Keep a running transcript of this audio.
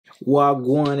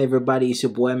Wagwan everybody, it's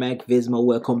your boy Mac Vismo.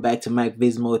 Welcome back to Mac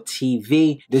Vismo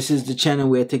TV. This is the channel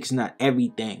where it takes not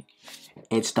everything,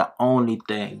 it's the only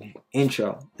thing.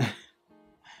 Intro.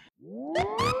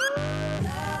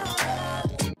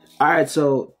 Alright,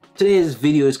 so today's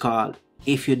video is called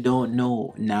If You Don't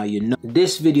Know, Now You Know.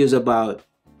 This video is about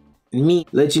me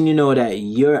letting you know that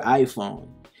your iPhone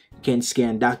can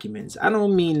scan documents. I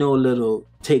don't mean no little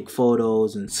take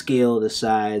photos and scale the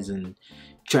size and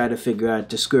try to figure out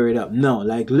to square it up. No,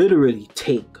 like literally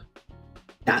take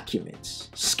documents,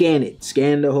 scan it,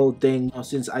 scan the whole thing.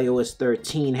 Since iOS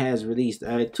 13 has released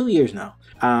 2 years now,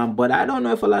 but I don't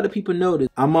know if a lot of people know this.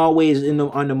 I'm always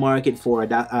on the market for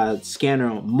a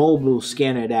scanner, mobile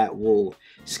scanner that will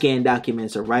scan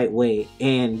documents the right way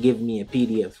and give me a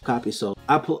PDF copy. So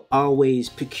I always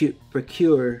procure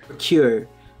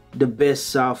the best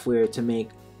software to make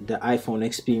the iPhone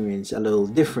experience a little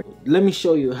different. Let me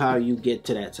show you how you get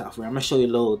to that software. I'm gonna show you a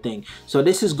little thing. So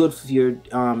this is good for your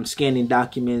scanning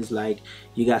documents, like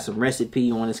you got some recipe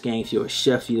you want to scan. If you're a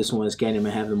chef, you just want to scan them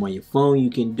and have them on your phone,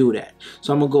 you can do that.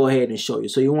 So I'm gonna go ahead and show you.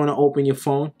 So you want to open your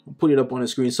phone, put it up on the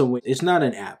screen somewhere. It's not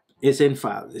an app, it's in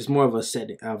files. It's more of a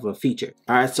setting of a feature.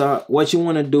 All right, so what you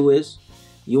want to do is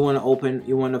you want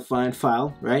to find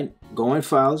file, right? Go in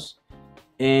files.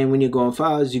 And when you go in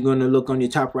files, you're going to look on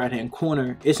your top right hand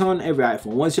corner. It's on every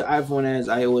iPhone. Once your iPhone has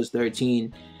iOS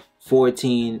 13,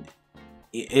 14,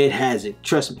 it has it.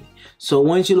 Trust me. So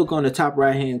once you look on the top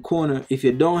right hand corner, if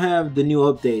you don't have the new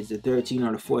updates, the 13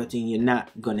 or the 14, you're not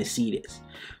going to see this.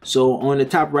 So on the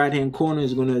top right hand corner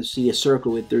is going to see a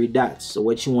circle with 3 dots. So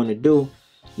what you want to do,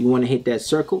 you want to hit that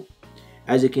circle.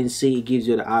 As you can see, it gives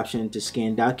you the option to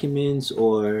scan documents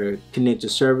or connect to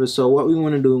servers. So what we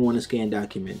want to do, we want to scan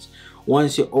documents.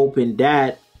 Once you open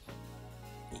that,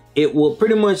 it will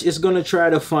pretty much, it's going to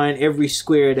try to find every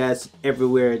square that's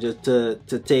everywhere just to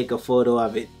take a photo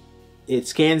of it. It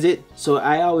scans it. So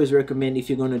I always recommend, if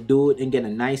you're going to do it and get a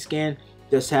nice scan,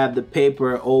 just have the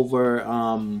paper over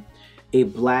a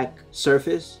black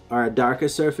surface or a darker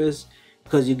surface,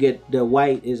 because you get the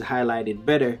white is highlighted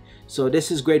better. So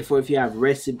this is great for if you have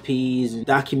recipes and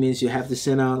documents you have to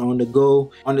send out on the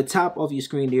go. On the top of your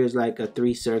screen, there's like a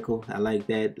 3 circle. I like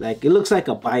that. Like, it looks like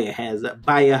a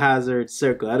biohazard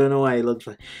circle. I don't know why it looks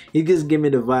like. It just give me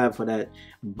the vibe for that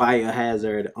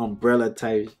biohazard umbrella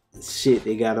type shit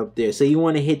they got up there. So you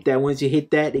want to hit that. Once you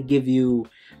hit that, it give you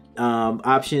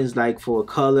options like for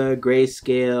color,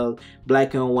 grayscale,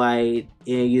 black and white,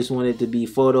 and you just want it to be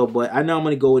photo. But I know I'm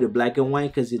gonna go with the black and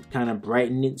white because it kind of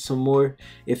brighten it some more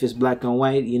if it's black and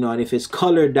white, you know. And if it's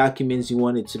color documents, you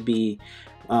want it to be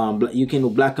you can do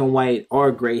black and white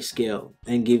or grayscale,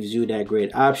 and gives you that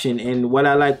great option. And what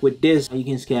I like with this, you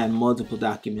can scan multiple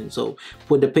documents. So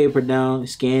put the paper down,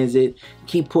 scans it,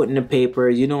 keep putting the paper.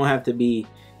 You don't have to be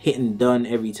hitting done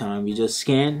every time. You just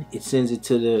scan, it sends it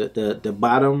to the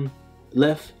bottom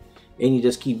left, and you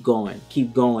just keep going,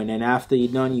 and after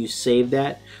you're done, you save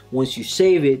that. Once you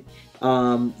save it,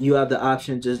 you have the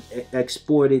option to just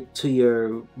export it to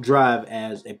your drive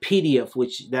as a PDF,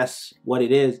 which that's what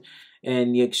it is,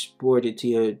 and you export it to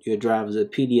your drive as a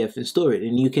PDF and store it.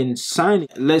 And you can sign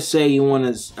it. Let's say you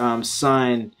want to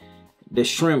sign the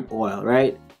shrimp oil,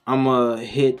 right? I'm gonna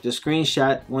hit the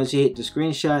screenshot. Once you hit the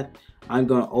screenshot, I'm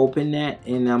going to open that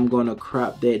and I'm going to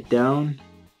crop that down.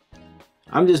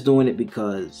 I'm just doing it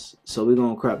because, so we're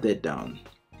going to crop that down.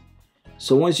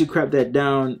 So once you crop that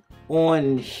down,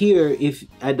 on here, if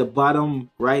at the bottom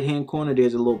right hand corner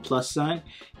there's a little plus sign,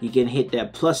 you can hit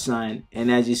that plus sign, and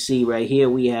as you see right here,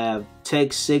 we have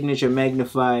text, signature,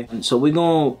 magnify. And so we're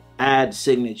going to add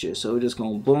signature. So we're just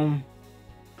going to boom,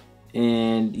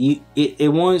 and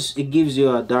it gives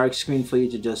you a dark screen for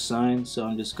you to just sign. So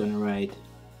I'm just going to write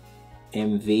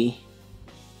MV.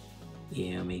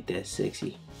 Yeah, I'll make that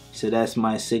sexy. So that's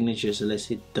my signature. So let's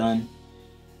hit done.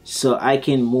 So I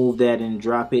can move that and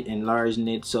drop it, enlarge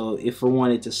it. So if I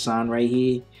wanted to sign right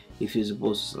here, if you're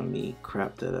supposed to, let me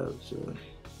crop that up. So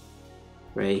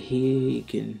right here, you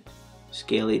can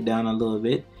scale it down a little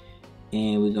bit,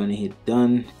 and we're gonna hit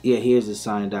done. Yeah, here's the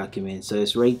signed document. So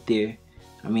it's right there.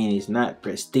 I mean, it's not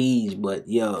prestige, but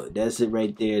yo, that's it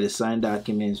right there. The signed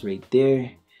documents right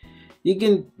there. You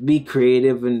can be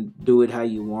creative and do it how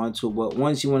you want to, but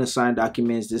once you want to sign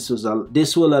documents, this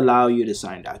will allow you to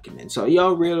sign documents. So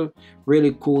y'all,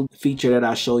 really cool feature that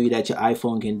I show you that your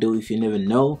iPhone can do. If you never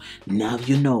know, now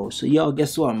you know. So y'all,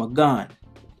 guess what? I'm gone.